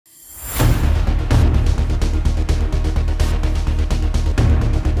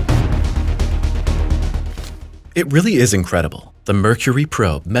It really is incredible. The Mercury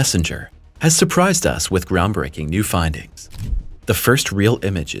probe MESSENGER has surprised us with groundbreaking new findings. The first real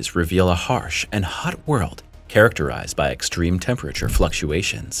images reveal a harsh and hot world characterized by extreme temperature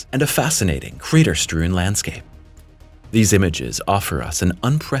fluctuations and a fascinating crater-strewn landscape. These images offer us an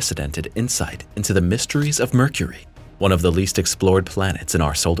unprecedented insight into the mysteries of Mercury, one of the least explored planets in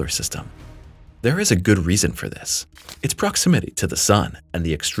our solar system. There is a good reason for this. Its proximity to the Sun and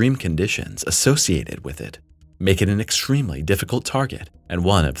the extreme conditions associated with it make it an extremely difficult target and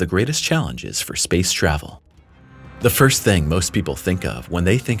one of the greatest challenges for space travel. The first thing most people think of when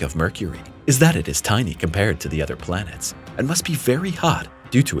they think of Mercury is that it is tiny compared to the other planets and must be very hot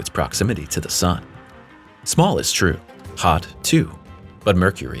due to its proximity to the Sun. Small is true, hot too, but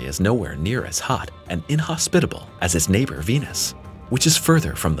Mercury is nowhere near as hot and inhospitable as its neighbor Venus, which is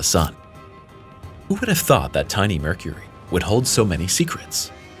further from the Sun. Who would have thought that tiny Mercury would hold so many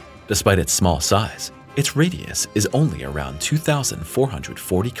secrets? Despite its small size, its radius is only around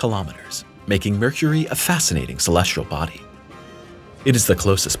 2,440 kilometers, making Mercury a fascinating celestial body. It is the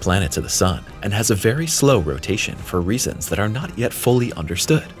closest planet to the Sun and has a very slow rotation for reasons that are not yet fully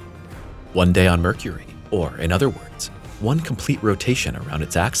understood. One day on Mercury, or in other words, one complete rotation around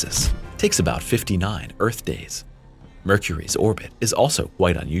its axis, takes about 59 Earth days. Mercury's orbit is also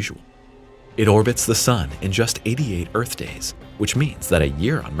quite unusual. It orbits the Sun in just 88 Earth days, which means that a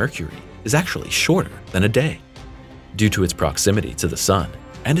year on Mercury is actually shorter than a day. Due to its proximity to the Sun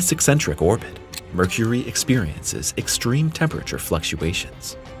and its eccentric orbit, Mercury experiences extreme temperature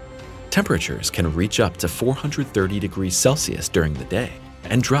fluctuations. Temperatures can reach up to 430 degrees Celsius during the day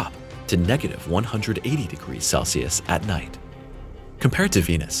and drop to negative 180 degrees Celsius at night. Compared to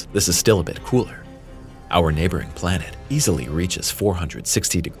Venus, this is still a bit cooler. Our neighboring planet easily reaches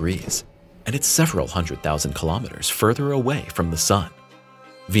 460 degrees, and it's several 100,000 kilometers further away from the Sun.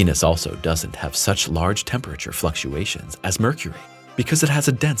 Venus also doesn't have such large temperature fluctuations as Mercury because it has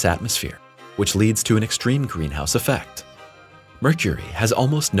a dense atmosphere, which leads to an extreme greenhouse effect. Mercury has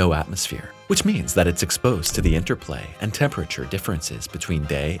almost no atmosphere, which means that it's exposed to the interplay and temperature differences between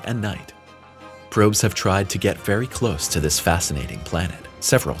day and night. Probes have tried to get very close to this fascinating planet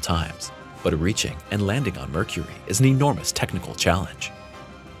several times, but reaching and landing on Mercury is an enormous technical challenge.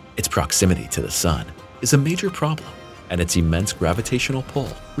 Its proximity to the Sun is a major problem, and its immense gravitational pull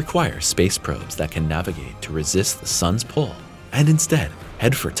requires space probes that can navigate to resist the Sun's pull and instead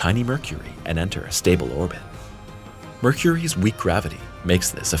head for tiny Mercury and enter a stable orbit. Mercury's weak gravity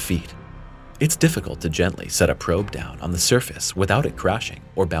makes this a feat. It's difficult to gently set a probe down on the surface without it crashing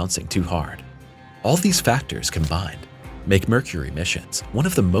or bouncing too hard. All these factors combined make Mercury missions one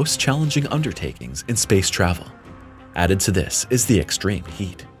of the most challenging undertakings in space travel. Added to this is the extreme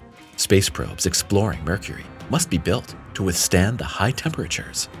heat. Space probes exploring Mercury must be built to withstand the high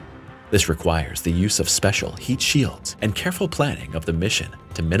temperatures. This requires the use of special heat shields and careful planning of the mission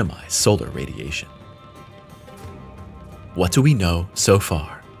to minimize solar radiation. What do we know so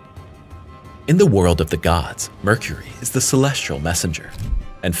far? In the world of the gods, Mercury is the celestial messenger,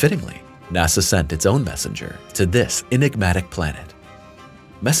 and fittingly, NASA sent its own messenger to this enigmatic planet.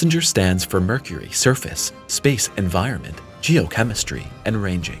 MESSENGER stands for Mercury Surface, Space Environment, Geochemistry, and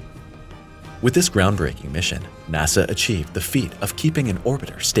Ranging. With this groundbreaking mission, NASA achieved the feat of keeping an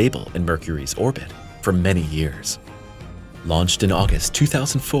orbiter stable in Mercury's orbit for many years. Launched in August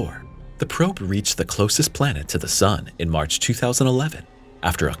 2004, the probe reached the closest planet to the Sun in March 2011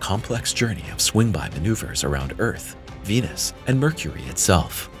 after a complex journey of swing-by maneuvers around Earth, Venus, and Mercury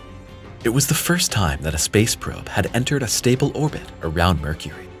itself. It was the first time that a space probe had entered a stable orbit around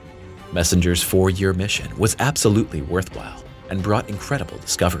Mercury. MESSENGER's 4-year mission was absolutely worthwhile and brought incredible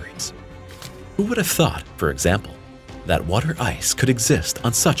discoveries. Who would have thought, for example, that water ice could exist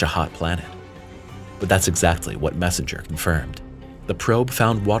on such a hot planet? But that's exactly what MESSENGER confirmed. The probe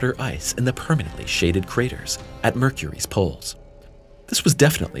found water ice in the permanently shaded craters at Mercury's poles. This was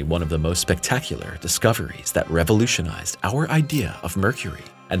definitely one of the most spectacular discoveries that revolutionized our idea of Mercury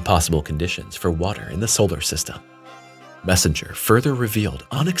and possible conditions for water in the solar system. MESSENGER further revealed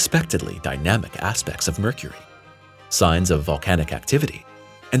unexpectedly dynamic aspects of Mercury, signs of volcanic activity,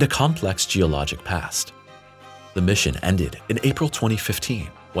 and a complex geologic past. The mission ended in April 2015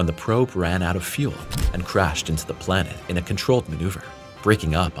 when the probe ran out of fuel and crashed into the planet in a controlled maneuver,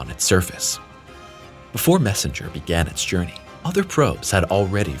 breaking up on its surface. Before MESSENGER began its journey, other probes had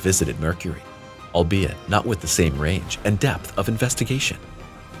already visited Mercury, albeit not with the same range and depth of investigation.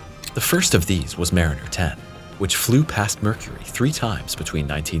 The first of these was Mariner 10, which flew past Mercury 3 times between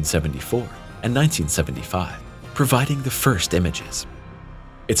 1974 and 1975, providing the first images.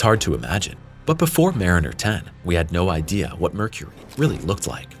 It's hard to imagine, but before Mariner 10, we had no idea what Mercury really looked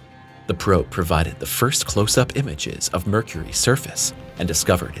like. The probe provided the first close-up images of Mercury's surface and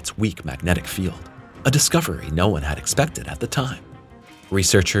discovered its weak magnetic field, a discovery no one had expected at the time.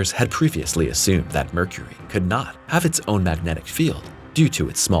 Researchers had previously assumed that Mercury could not have its own magnetic field due to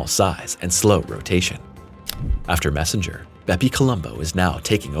its small size and slow rotation. After Messenger, Bepi Colombo is now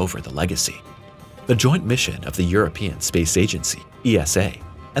taking over the legacy. The joint mission of the European Space Agency, ESA,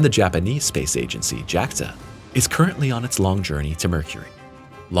 and the Japanese Space Agency, JAXA, is currently on its long journey to Mercury.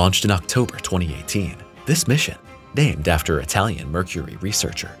 Launched in October 2018, this mission, named after Italian Mercury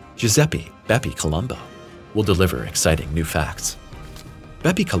researcher Giuseppe Bepi Colombo, will deliver exciting new facts.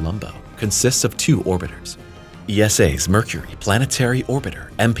 Bepi Colombo consists of two orbiters, ESA's Mercury Planetary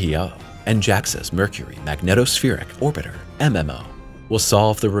Orbiter (MPO) and JAXA's Mercury Magnetospheric Orbiter (MMO), will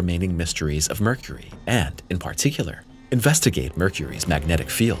solve the remaining mysteries of Mercury and, in particular, investigate Mercury's magnetic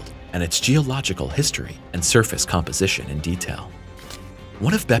field and its geological history and surface composition in detail.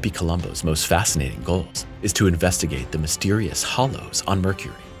 One of Bepi Colombo's most fascinating goals is to investigate the mysterious hollows on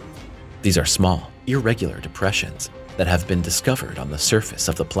Mercury. These are small, irregular depressions that have been discovered on the surface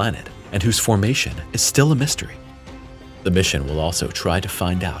of the planet and whose formation is still a mystery. The mission will also try to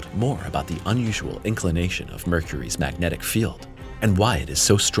find out more about the unusual inclination of Mercury's magnetic field and why it is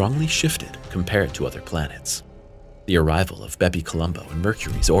so strongly shifted compared to other planets. The arrival of Bepi Colombo in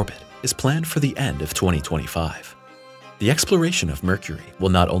Mercury's orbit is planned for the end of 2025. The exploration of Mercury will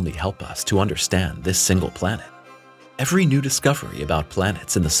not only help us to understand this single planet. Every new discovery about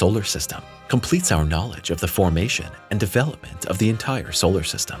planets in the solar system completes our knowledge of the formation and development of the entire solar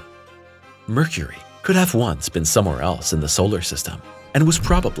system. Mercury could have once been somewhere else in the solar system and was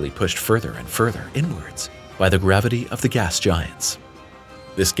probably pushed further and further inwards by the gravity of the gas giants.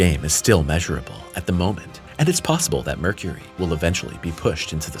 This game is still measurable at the moment, and it's possible that Mercury will eventually be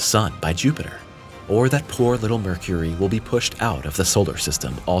pushed into the Sun by Jupiter, or that poor little Mercury will be pushed out of the solar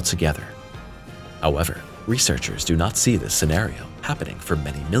system altogether. However, researchers do not see this scenario happening for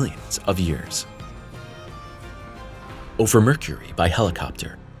many millions of years. Over Mercury by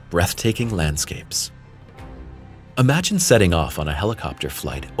helicopter, breathtaking landscapes. Imagine setting off on a helicopter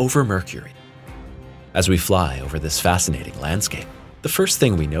flight over Mercury. As we fly over this fascinating landscape, the first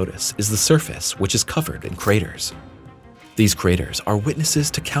thing we notice is the surface, which is covered in craters. These craters are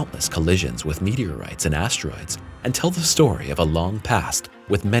witnesses to countless collisions with meteorites and asteroids and tell the story of a long past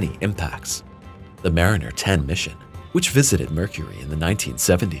with many impacts. The Mariner 10 mission, which visited Mercury in the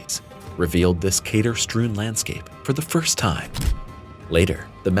 1970s, revealed this crater-strewn landscape for the first time. Later,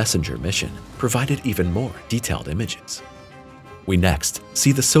 the Messenger mission provided even more detailed images. We next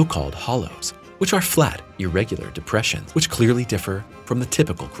see the so-called hollows, which are flat, irregular depressions which clearly differ from the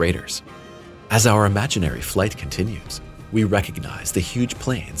typical craters. As our imaginary flight continues, we recognize the huge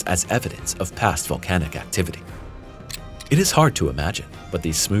plains as evidence of past volcanic activity. It is hard to imagine, but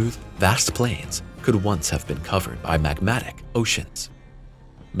these smooth, vast plains could once have been covered by magmatic oceans.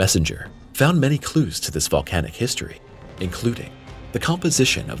 Messenger found many clues to this volcanic history, including the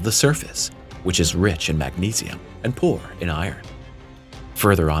composition of the surface, which is rich in magnesium and poor in iron.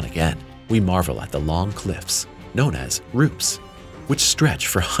 Further on again, we marvel at the long cliffs, known as roofs, which stretch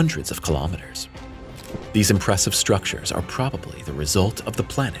for hundreds of kilometers. These impressive structures are probably the result of the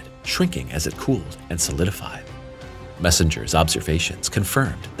planet shrinking as it cooled and solidified. Messenger's observations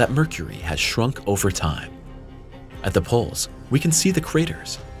confirmed that Mercury has shrunk over time. At the poles, we can see the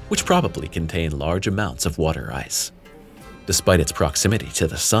craters, which probably contain large amounts of water ice. Despite its proximity to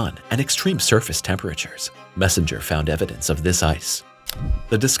the Sun and extreme surface temperatures, Messenger found evidence of this ice.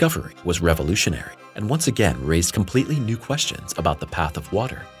 The discovery was revolutionary and once again raised completely new questions about the path of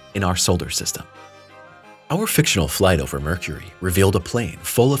water in our solar system. Our fictional flight over Mercury revealed a plain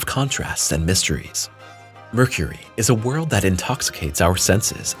full of contrasts and mysteries. Mercury is a world that intoxicates our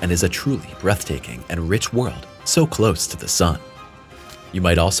senses and is a truly breathtaking and rich world so close to the Sun. You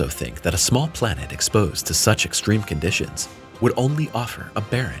might also think that a small planet exposed to such extreme conditions would only offer a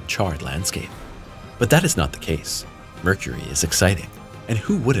barren, charred landscape. But that is not the case. Mercury is exciting, and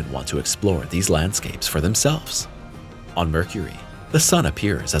who wouldn't want to explore these landscapes for themselves? On Mercury, the Sun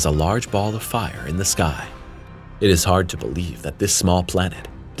appears as a large ball of fire in the sky. It is hard to believe that this small planet,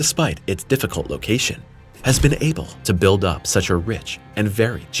 despite its difficult location, has been able to build up such a rich and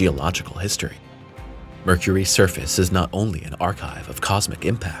varied geological history. Mercury's surface is not only an archive of cosmic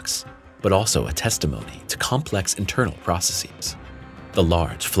impacts, but also a testimony to complex internal processes. The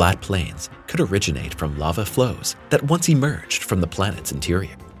large, flat plains could originate from lava flows that once emerged from the planet's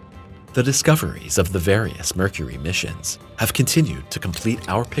interior. The discoveries of the various Mercury missions have continued to complete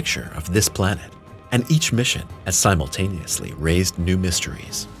our picture of this planet, and each mission has simultaneously raised new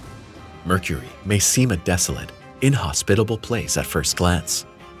mysteries. Mercury may seem a desolate, inhospitable place at first glance,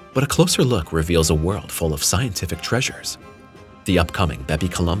 but a closer look reveals a world full of scientific treasures. The upcoming Bepi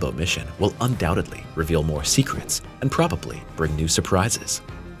Colombo mission will undoubtedly reveal more secrets and probably bring new surprises.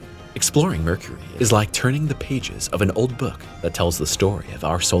 Exploring Mercury is like turning the pages of an old book that tells the story of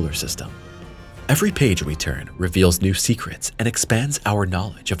our solar system. Every page we turn reveals new secrets and expands our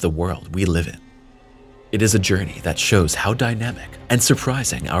knowledge of the world we live in. It is a journey that shows how dynamic and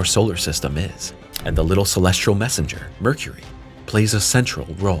surprising our solar system is, and the little celestial messenger, Mercury, plays a central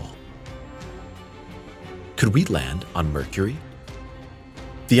role. Could we land on Mercury?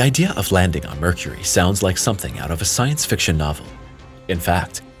 The idea of landing on Mercury sounds like something out of a science fiction novel. In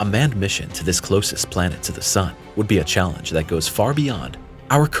fact, a manned mission to this closest planet to the Sun would be a challenge that goes far beyond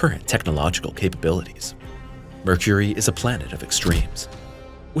our current technological capabilities. Mercury is a planet of extremes,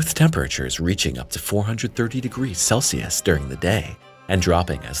 with temperatures reaching up to 430 degrees Celsius during the day and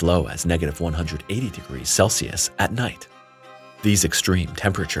dropping as low as -180 degrees Celsius at night. These extreme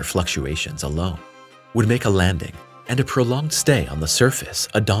temperature fluctuations alone would make a landing and a prolonged stay on the surface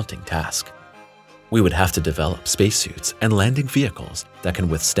a daunting task. We would have to develop spacesuits and landing vehicles that can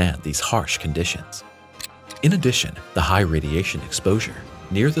withstand these harsh conditions. In addition, the high radiation exposure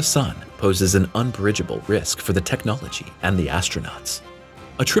near the Sun poses an unbridgeable risk for the technology and the astronauts.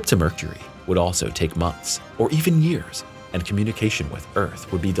 A trip to Mercury would also take months or even years, and communication with Earth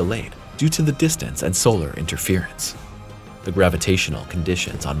would be delayed due to the distance and solar interference. The gravitational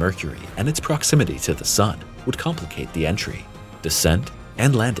conditions on Mercury and its proximity to the Sun would complicate the entry, descent,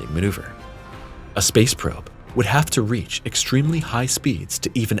 and landing maneuver. A space probe would have to reach extremely high speeds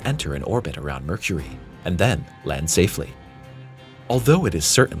to even enter an orbit around Mercury and then land safely. Although it is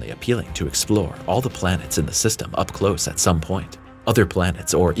certainly appealing to explore all the planets in the system up close at some point, other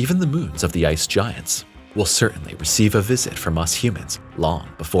planets or even the moons of the ice giants will certainly receive a visit from us humans long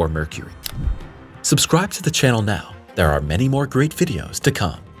before Mercury. Subscribe to the channel now. There are many more great videos to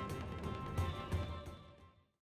come.